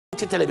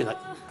ci télé bi nag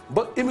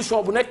ba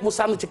émission bu nekk mu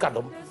sànn ci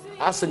kàddoom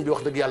ah sëñ bi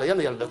wax dëgg yàlla yal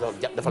na yàlla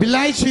dafa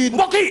bilaay si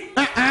mbokk yi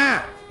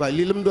waaye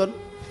lii la mu doon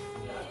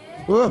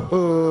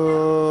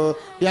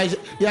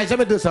yaay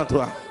jamais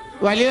 203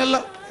 waaye lii lan la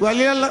waaye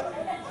lii lan la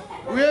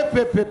wépp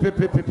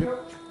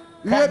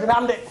dina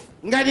am de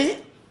nga ni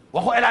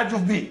waxu El Hadj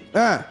Diouf bii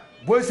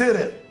booy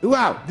séeréer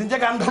waaw di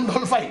njegaan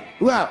doon fay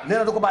waaw nee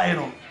na du ko bàyyee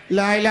noonu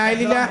laay laay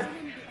li la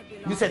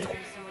ñu seeti ko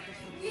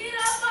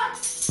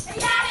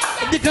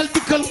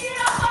dikkal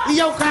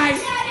yow kaay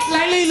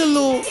laay lay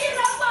lulu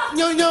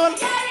ñëwal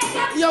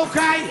yow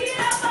kaay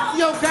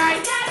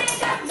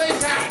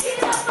ndeysaan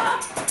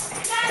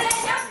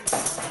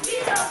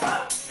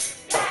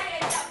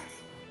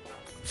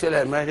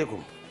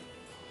salaamaaleykum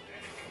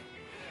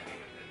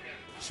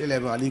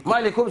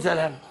maaleykum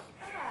salaam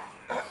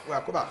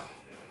waaw ku baax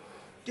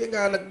te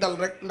nga nag dal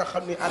rek ndax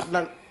xam ni at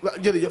naan waaw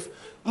jërëjëf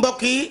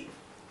mbokk yi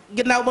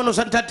ginnaaw ba nu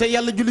santaate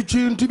yàlla julli ci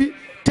yonent bi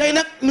tey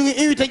nag ñu ngi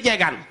invité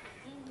jeegaan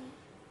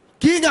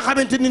kii nga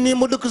xamante ni nii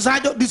mu dëkk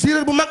Sadio di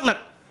séeréer bu mag nag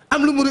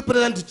am lu mu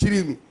représenté ci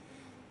réew mi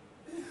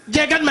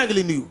jeegaan maa ngi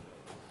lay nuyu.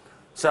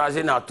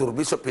 changé naa tur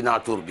bi soppi naa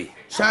tur bi.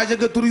 changé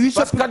nga tur wi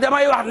parce que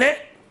damay wax ne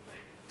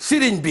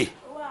sëriñ bi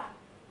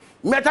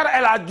Maître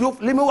El Hadj Diouf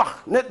li mu wax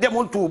ne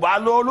demul Touba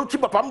loolu ci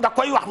boppam da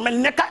koy wax mel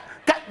ne ka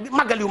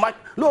magaliw ma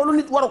loolu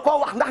nit waru koo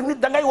wax ndax nit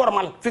da ngay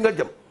warmal fi nga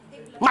jëm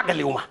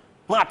magaliw ma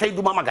maa tey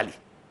du ma magali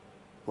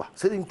waaw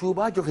sëriñ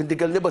Touba joxe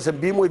ndigal ne basam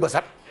bii mooy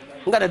basam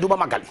nga ne du ma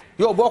magali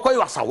yow boo koy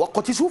wax sax wax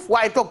ko ci suuf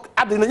waaye toog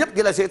àddina ñëpp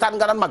di la seetaan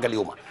nga naan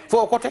magaliw ma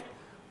foo ko teg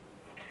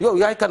yow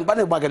yaay kan ba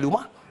ne magaliw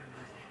ma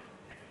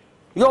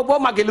yow boo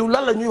magaliw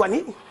lan la ñuy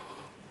wàññi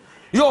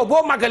yow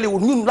boo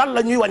magaliwul ñun lan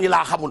la ñuy wàññi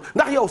laa xamul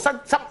ndax yow sa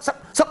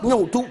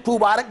ñëw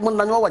Tuubaa rek mën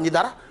nañoo wàññi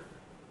dara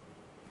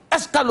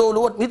est-ce que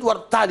loolu nit war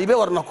taalibe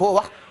war na koo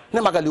wax ne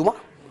magaliw ma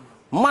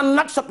man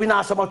nag soppi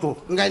naa sama tur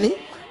nga ni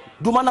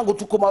du ma nangu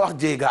tukku ma wax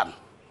jéegaan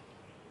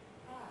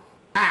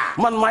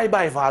man maay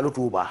Baay Faalu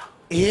Tuubaa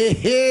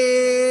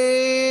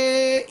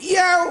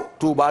yow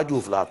Tuubaa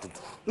Juuf laa tudd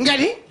nga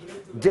ni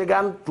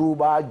jéegaan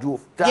Tuubaa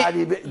Juuf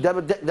taalibe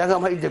da nga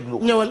may déglu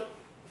ñëwal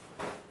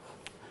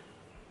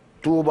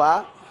Tuubaa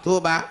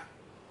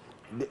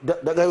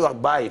da ngay wax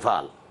Baay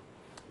Faal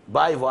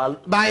Baay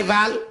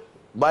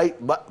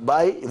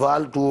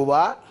Faal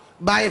Tuubaa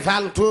Baay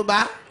Faal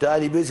Tuubaa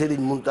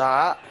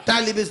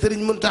taalibe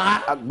Serigne Muntaxa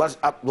ak Bass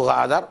Abdou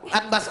Khadar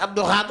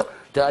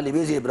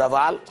taalibe Cheikh Ibra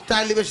Fall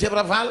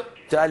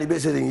taalibe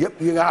Serigne yëpp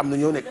yi nga xam ne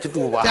ñoo nekk ci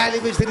Touba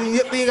taalibe Serigne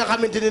yëpp yi nga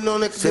xamante ni ñoo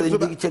nekk ci Serigne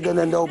bi ci gën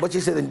a ndaw ba ci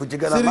Serigne bu ci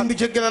gën a mag Serigne bi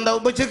ci gën a ndaw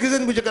ba ci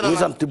Serigne bu ci gën a mag ñi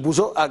sant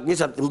Bousso ak ñi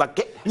sant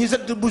Mbakke ñi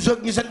sant Bousso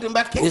ak ñi sant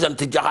Mbakke ñi sant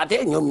Jaxate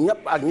ñoom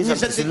ñëpp ak ñi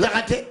sant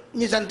Jaxate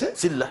ñi sant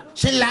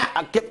Silla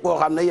ak képp koo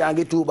xam ne yaa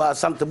ngi Touba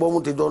sant boo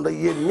munti doon rek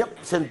yéen ñëpp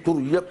seen tur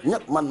yëpp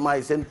ñëpp man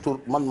maay seen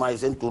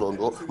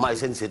turandoo maay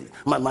seen Serigne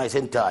man maay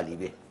seen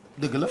taalibe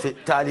dëgg la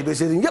taalibe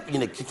Serigne yëpp ñu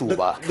nekk ci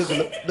Touba.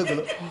 dëgg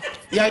la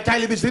yaay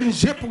taalibe Serigne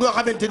yëpp nga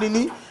xamante ni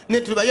nii ne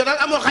Touba yow daal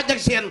amoo xaj ak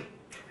seen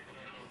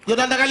yow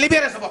daal da nga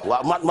libéré sa bopp.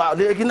 waaw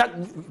léegi nag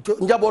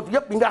njaboot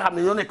yëpp yi nga xam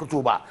ne ñoo nekk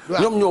Touba.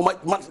 ñoom ñoo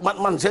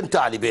man seen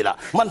taalibe la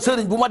man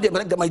Serigne bu ma dem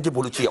rek damay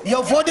jébbalu ci yow.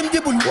 yow foo dem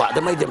jébbalu. waaw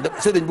damay dem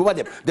Serigne bu ma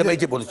dem damay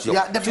jébbalu ci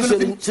yow.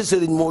 ci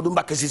Serigne Modou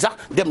Mbacké si sax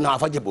dem naa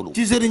fa jébbalu.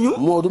 ci Serigne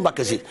Modou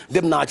Mbacké si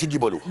dem naa ci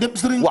jébbalu. dem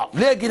Serigne waaw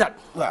léegi nag.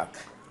 waaw.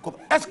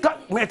 est-ce que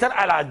Maître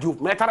El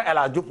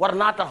Hadj Diouf war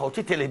naa taxaw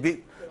ci télé bi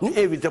ñu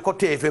invité ko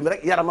TFM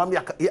rek yaramam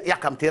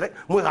yàkkamti rek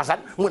muy xasan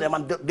mu ne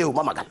man déw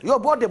ma magal yow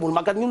boo demul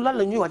magal ñun lan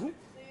la ñuy wàññi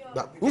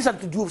waaw ñi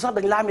sant Diouf sax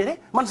dañ laa mere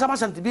man sama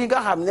sant bii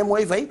nga xam ne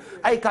mooy fay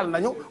ay kal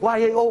nañu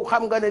waaye yow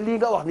xam nga ne lii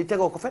nga wax ni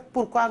tegoo ko fet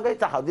pourquoi ngay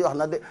taxaw di wax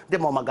na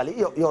demoo magal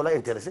yi yow la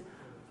intéressé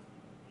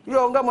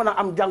yow nga mën a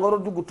am jàngoro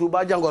dugg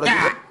Tuuba jàngoro ji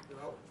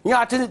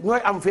ñaata nit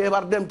ñooy am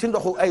feebar dem ci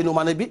ndoxu ay nu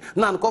mane bi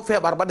naan ko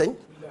feebar ba dañ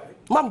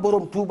mam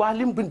borom Touba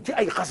lim bind ci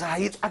ay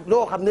xasaayit ak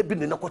loo xam ne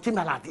bind na ko ci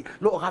malaat yi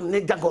loo xam ne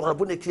jàngoro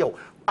bu nekk ci yow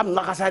am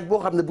na xasaayit boo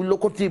xam ne buñ la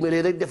ko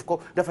tiimalee rek def ko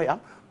dafay am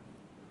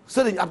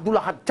Serigne Abdou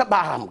Lahad ca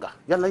baaxam ga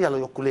yal na yàlla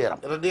yokku leeram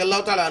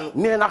radiyallahu taala anhu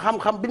nee na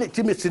xam-xam bi nekk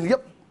ci médecine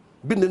yëpp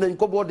bind nañ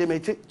ko boo demee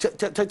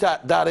ca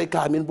daaray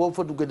Kaamin boo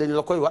fa duggee dañ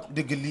la koy wat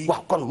dëgg lii wax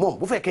kon moom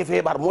bu fekkee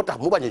feebar moo tax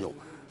mu bañ a ñëw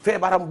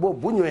feebaram boobu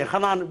bu ñëwee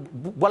xanaa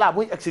balaa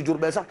muy egg si jur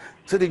bee sax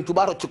Serigne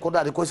Touba rocc ko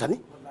daal di koy sani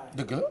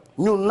dëgg la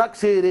ñun nag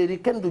séeréer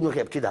yi kenn duñu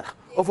xeeb ci dara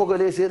o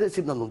fogalee séeréer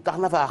sib na nun tax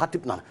na faa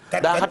xatib na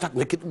daa xatak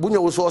ne kit bu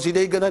ñëw soos yi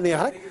day gën a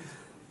neex rek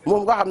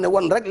moom nga xam ne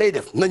wan rek lay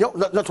def na ñëw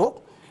na toog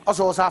a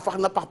soosa fax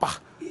na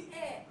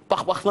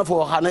pax na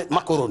foo xam ne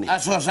macaroni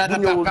bu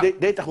ñëwul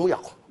day tax mu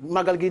yàqu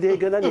magal gi day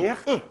gën a neex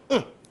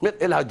Maître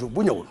El Hadj Diouf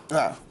bu ñëwul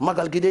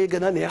magal gi day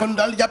gën a neex kon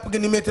daal jàpp nga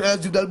ni Maître El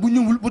Hadj Diouf daal bu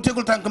ñëwul bu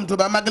tegul tànkam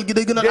Touba magal gi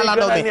day gën a ala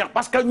daw neex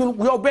parce que ñun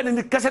yow benn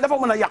nit kese dafa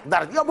mën a yàq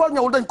dara yow boo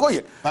ñëwul dañ koy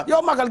yëg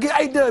yow magal gi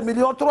ay 2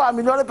 millions 3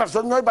 millions de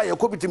personnes ñooy bàyyee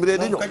ko bitim réew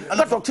di ñëw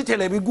nga toog ci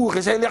télé bi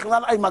guuxi say leex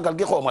naan ay magal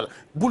gi xawma la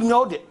bul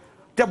ñëw de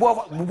te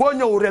boo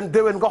ñëw ren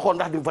déwén nga xool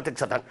ndax di nga fa teg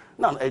sa tànk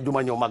naan ay duma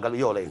ñëw màggal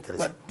yow la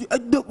intéressé.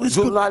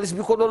 journaliste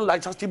bi ko doon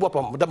laaj sax ci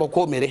boppam dama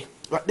koo mere.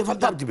 waaw defal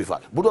Pape Djibi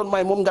Fall bu doon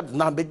may moom nga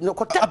naa mbéj na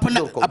ko teg.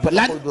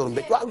 door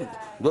mbéj waaw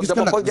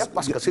dama koy def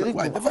parce que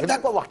Serigne Touba dafa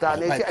ko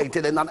waxtaanee ci ay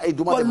télé naan ay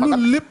duma dem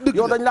màggal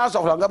yow dañ laa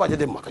soxla nga bañ a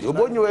dem màggal yow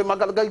boo ñëwee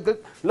màggal nga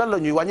lan la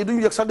ñuy wàññi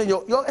duñu yëg sax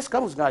dañoo yow est-ce que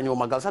mos ngaa ñëw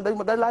màggal sax dañ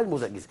laa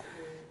mos a gis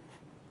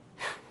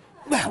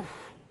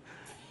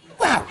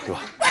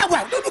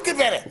waaw doo bëgg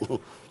feere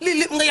lii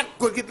lépp nga yàq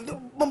ko gi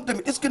moom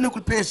tamit est-ce que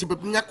nekkul principe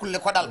bi ñàkkul li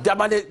ko dal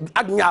dama ne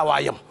ak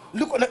ñaawaayam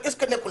li ko nag est-ce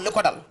que nekkul li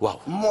ko dal waaw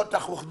moo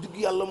tax wax dëgg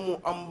yàlla mu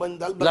am bañ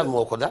dal lan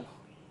moo ko dal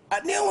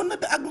nee woon na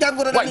ak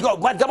njàngoro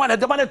waaw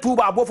dama ne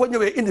Touba boo fa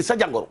ñëwee indi sa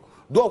jàngoro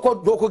doo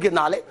ko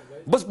génnaale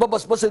bés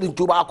ba Serigne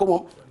Touba ko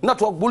moom na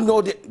toog bul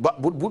ñëw de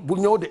bul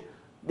ñëw de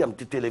dem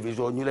ci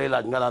télévision ñu lay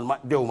laaj nga naan ma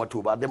deewuma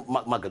Touba dem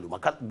màggaluma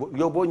kat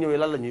yow boo ñëwee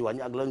lan la ñuy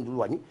wàññi ak lan dul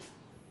wàññi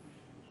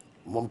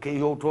moom kay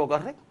yow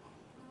toogal rek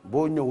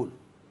boo ñëwul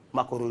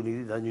macaroni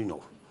yi danañu ñëw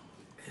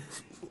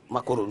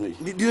macaroni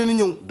yi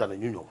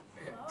danañu ñëw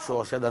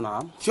soose dana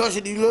am soose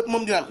di loolu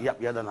moom dina am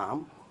yàpp ya dana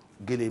am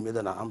gëléem yi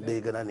dana am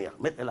day gën a neex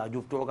met El Hadj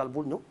Diouf toogal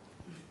bul ñëw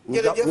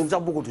ñun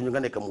sax bëggatuñu nga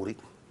nekk murid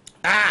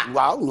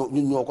waaw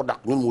ñun ñoo ko dàq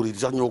ñun murid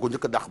sax ñoo ko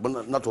njëkk a dàq ba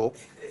na toog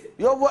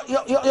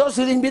yow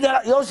sëriñ bi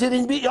dara yow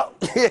sëriñ bi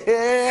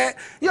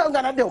yow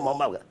nga na dew ma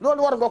mal nga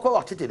loolu war nga ko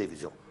wax ci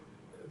télévision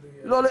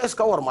loolu est-ce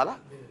que war ma la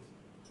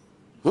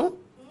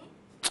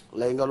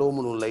lay nga loo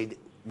mënul lay de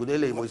bu dee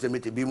lay mooy sa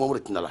métier bii moom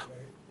rëcc na la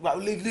waaw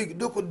léegi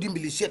doo ko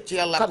dimbali seet ci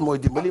yàlla kan mooy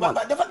dimbali man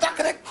dafa tàkk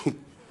rek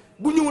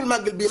bu ñëwul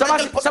màggal bi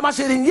sama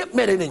sëriñ yëpp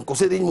mere nañ ko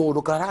sëriñ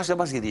Modou Kara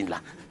sama sëriñ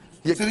la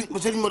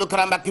sëriñ Modou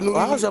Kara Mbacke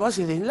waaw sama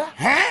sëriñ la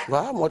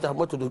waaw moo tax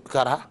ma tudd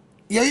Kara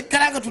yow it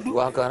Kara nga tudd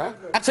waaw Kara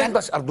sëñ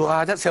Bass Abdou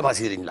Khadre sama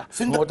sëriñ la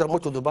moo tax ma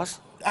tudd Bass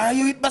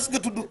yow it Bass nga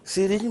tudd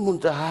sëriñ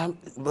Mountakha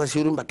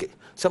Bassirou Mbacké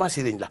sama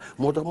sëriñ la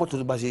moo tax ma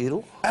tudd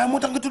Bassirou moo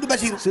tax nga tudd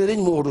Bassirou sëriñ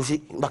Modou Si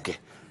Mbacké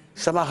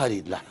sama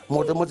xarit la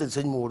moo tax ma tudd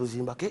sëñ Modou Si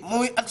Mbacké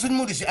mooy ak sëñ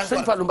Modou Si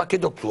sëñ Fallou Mbacké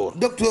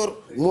docteur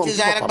moom ci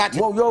zaahir ak baatin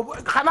moom yow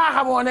xanaa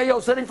xamoo ne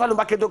yow sëriñ Fallou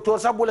Mbacké docteur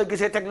sax bu la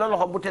gisee teg la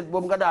loxo bu teg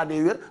boobu nga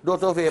daanee wér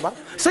dootoo feebar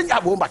sëñ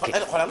Abo Mbacké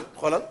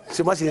xoolal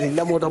sama sëriñ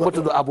la moo tax ma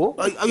tudd Abo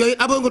yooyu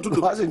Abo nga tudd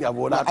waaw sëñ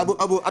Abo laa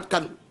Abo at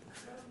kan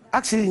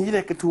ak sëriñ yi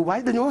nekk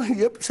Touba dañoo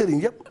yëpp sëriñ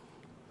yëpp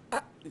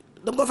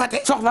da nga ko fàtte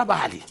soxna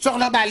Baali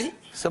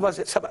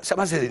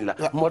sama sëriñ la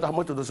moo tax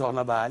ma tudd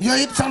soxna Baali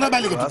yooyu it soxna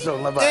Baali nga tudd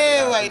soxna Baali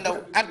waay ndaw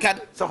at kan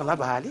soxna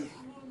Baali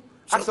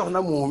ak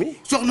soxna Moomi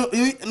soxna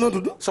yooyu noo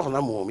tudd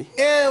soxna Moomi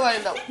waay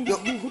ndaw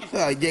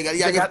waaw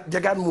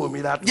jegaan Moomi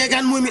laa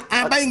jegaan Moomi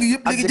bàyyi nga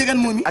yëpp léegi jegaan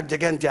Moomi ak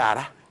jegaan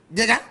Jaara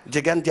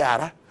jegaan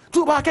Jaara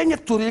Touba kay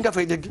ñett tur yi nga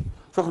fay dégg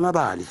soxna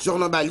Baali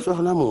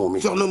soxna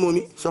Moomi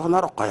soxna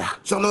Roqoya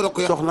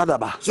soxna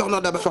Daba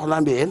soxna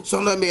Mbeen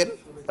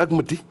ak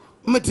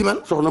Mëtti man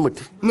soxna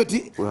Mëtti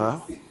waaw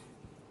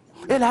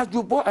El Hadj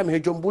Diouf boo amee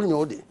jom bul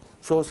ñëw de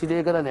soo si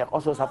dee gën a neex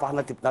oso sa fax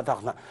na tip na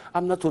tax na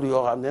am na tur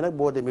yoo xam ne nag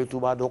boo demee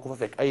Touba doo ko fa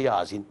fekk ay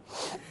Yaasin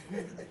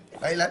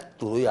ay lan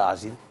turu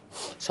Yaasin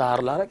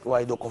Saar la rek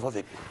waaye doo ko fa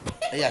fekk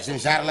Yaasin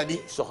Saar la di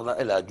soxna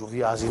El Hadj Diouf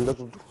Yaasin la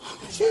tudd